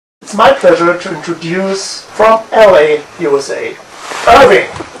It's my pleasure to introduce from LA, USA, Irving.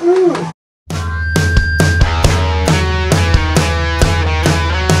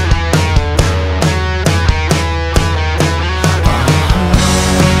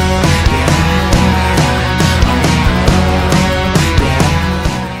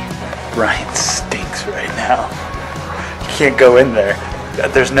 Ryan stinks right now. You can't go in there.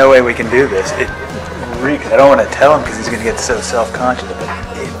 There's no way we can do this. It reeks. I don't want to tell him because he's going to get so self-conscious, but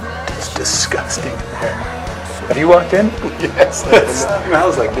it's disgusting in there. Have you walked in? Yes. It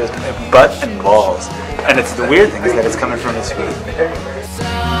smells like just butt and balls. And it's the weird thing is that it's coming from his feet. I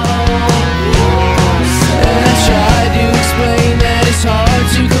tried to explain that it's hard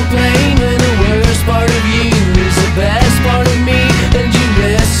to complain when the worst part of you is the best part of me, and you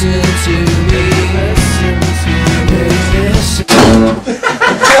listen to me.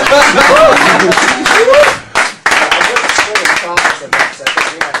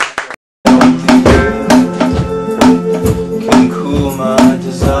 Can cool my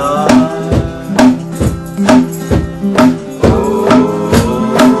desire.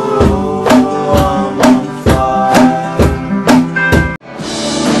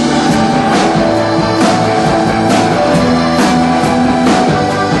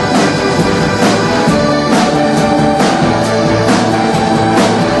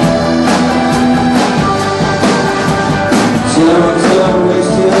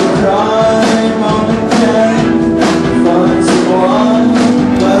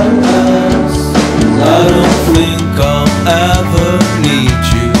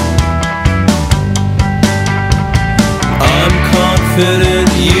 Confident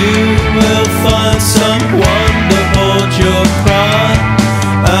you will find someone to hold your pride,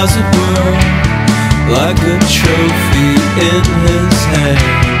 as it were, like a trophy in his hand.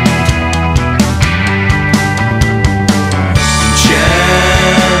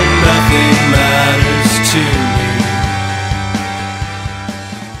 Jan, nothing matters to me.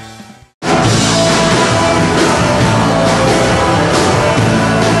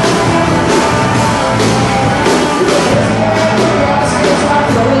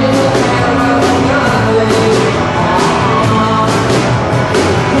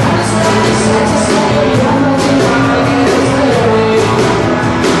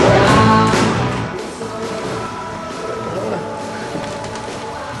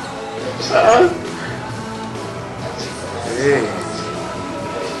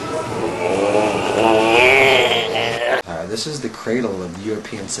 This is the cradle of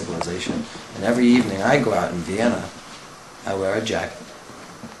European civilization, and every evening I go out in Vienna, I wear a jacket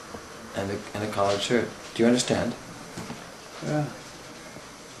and a collared shirt. Do you understand? Yeah.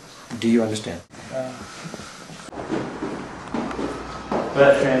 Do you understand?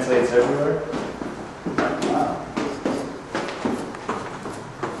 That translates everywhere? Wow.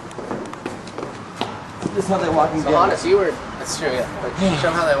 This is how they walk in. So honest, you were. That's true, yeah. But show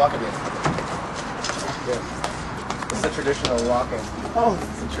them how they walk again. Yeah. It's the traditional walking. Oh,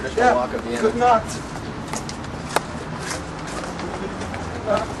 it's the traditional walk of Vienna. Could not.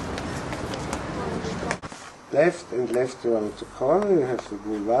 Left and left around the corner, you have the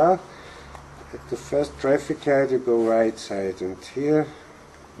boulevard. At the first traffic light you go right side, and here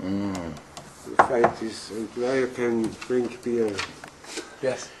you find this, and now you can drink beer.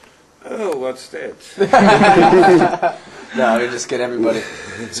 Yes. Oh, what's that? No, we just get everybody.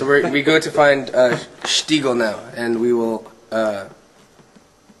 So we go to find Stiegel now, and we will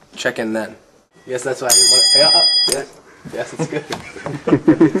check in then. Yes, that's why I didn't want to... Yes, it's good.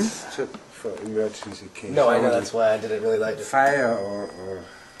 It's just for emergency case. No, I know, that's why I didn't really like it. Fire or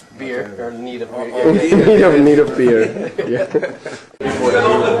beer, or need of beer. Need of beer.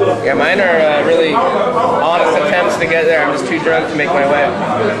 Yeah, mine are really honest attempts to get there. I'm just too drunk to make my way.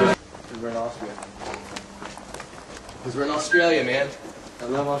 We're in Austria. Because we're in Australia, man. I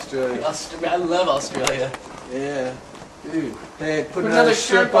love Australia. I love Australia. Yeah. Dude. Hey, put another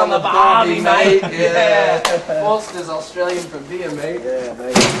shrimp on the barbie, mate. Yeah. Foster's Australian for beer, mate. Yeah,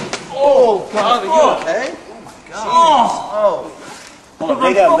 mate. Oh, God, are you okay? Oh.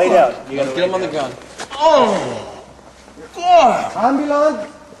 Lay down, lay down. You Get him on the gun. Oh. God. Ambulance.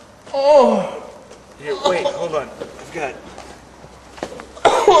 Oh. Here, wait, hold on. I've got...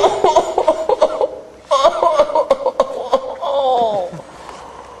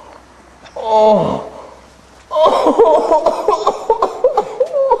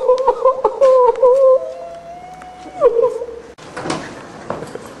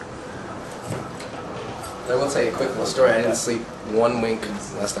 I will tell you a quick little story. I didn't sleep one wink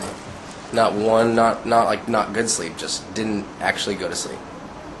last night. Not one, not like not good sleep, just didn't actually go to sleep.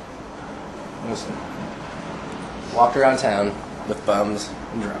 Listen. Walked around town, with bums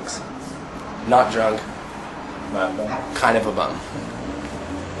and drunks. Not drunk. Kind of a bum.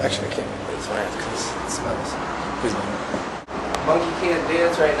 Actually, I can't put his hands because it smells. Please don't. Monkey can't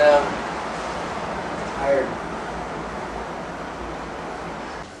dance right now. Tired.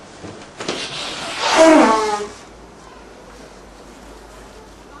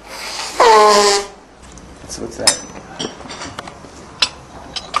 So what's that?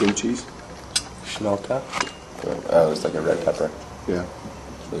 Cream cheese? Schmelka? Oh, it's like a red pepper. Yeah.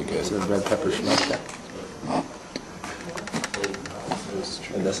 It's really good. It's a red pepper schmelka.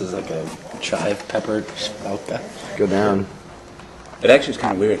 And this is like a chive peppered schmelka. Go down. It actually is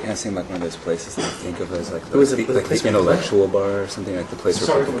kind of weird. It kind of seemed like one of those places that you think of as like the intellectual bar or something, like the place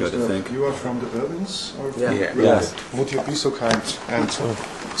where people go to think. You are from the Irvings? Or Yeah. Yes. Would you be so kind and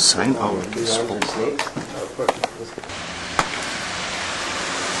sign our guest book? Of course.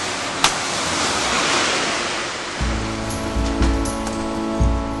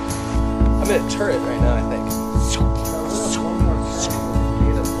 I'm in a turret right now, I think.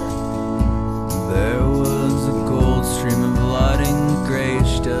 There was a gold stream of lighting,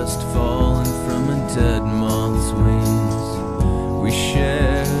 grayish dust falling from a dead moth's wings. We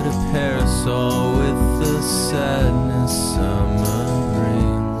shared a parasol with the sadness summer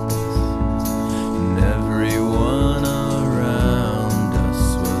brings, and everyone around us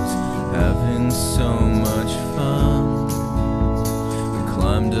was having so much fun. We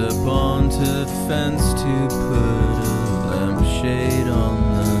climbed up onto the fence to put a lampshade on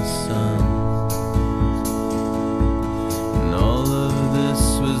the sun.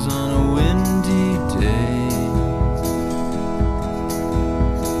 Was on a windy day.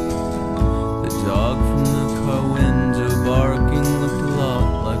 The dog from the car window barking looked a lot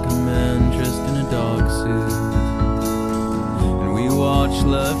like a man dressed in a dog suit. And we watched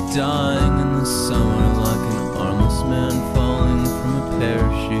left dying in the summer like an armless man falling from a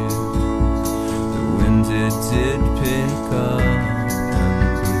parachute. The wind it did pick up and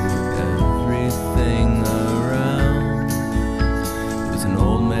blew everything around. An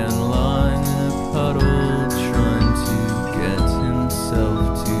old man lying in a puddle trying to get himself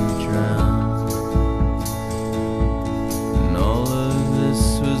to drown. And all of this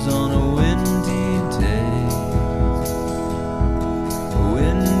was on a windy day. A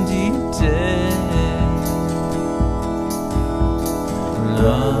windy day. And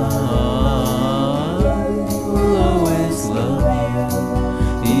I'll always love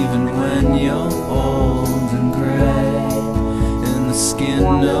you, even when you're old and gray. The skin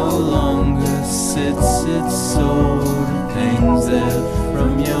no longer sits, it's sort of hangs there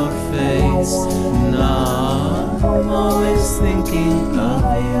from your face. And I'm always thinking of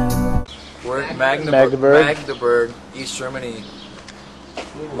you. We're at Magdeburg, East Germany.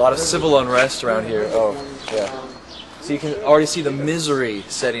 A lot of civil unrest around here. Oh, yeah. So you can already see the misery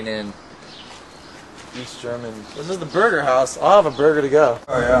setting in. East German. This is the burger house. I'll have a burger to go.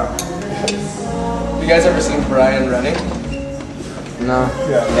 Oh, yeah. You guys ever seen Brian running? No.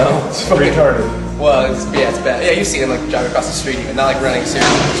 Yeah. No? It's retarded. Well, it's bad. Yeah, you've seen him like driving across the street even, not like running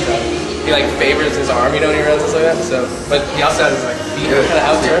seriously, just driving. He like favors his arm, you know, when he runs and stuff like that, so, but he also has his like feet kind of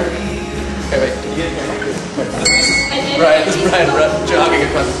outturned. Okay, wait, can you get it? Brian, this is Brian jogging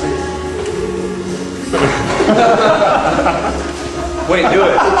across the street. Wait, do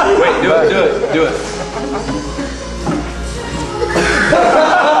it. Wait, do it.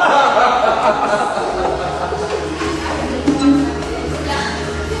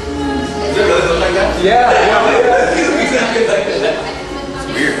 Yeah. Exactly like that. It's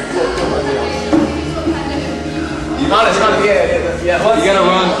weird. Honest, yeah. Well, You gotta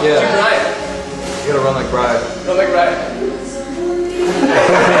run, yeah. Super Brian. You gotta run like Brian. Run like Brian.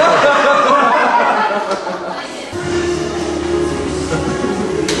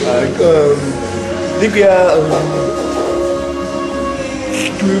 I think we are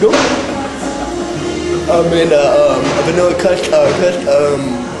strudel. And vanilla custard.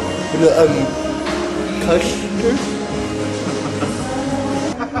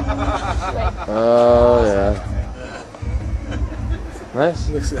 Oh yeah. Nice.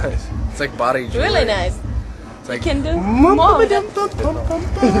 Looks nice. It's like body jewelry. Really nice. It's like Can do more with it.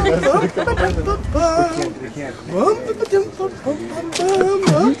 He's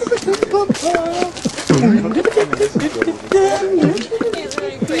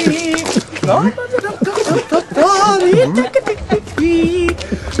really pretty.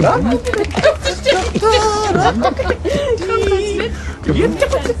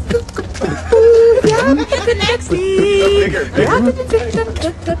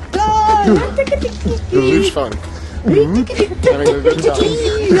 The loose fun. Having a good time.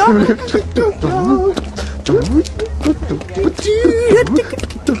 You can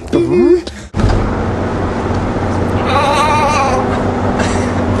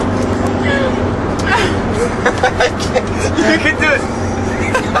do it.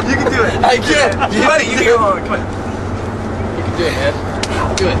 You can do it. I can't. Buddy, you can go on. Come on. You can do it, man.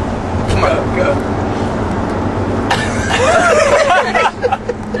 Do it. Come on. Go.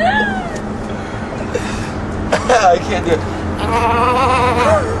 I can't do it.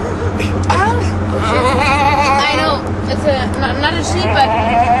 I know. It's not a sheep, but...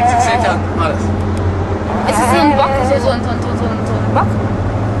 Say down. Honest. Es ist so ein Bock, so ein Bock.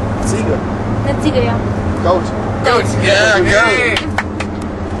 Ziege. Eine Ziege, ja. Goat. Goat. Yeah, goat.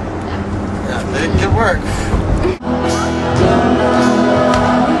 Yeah, good work.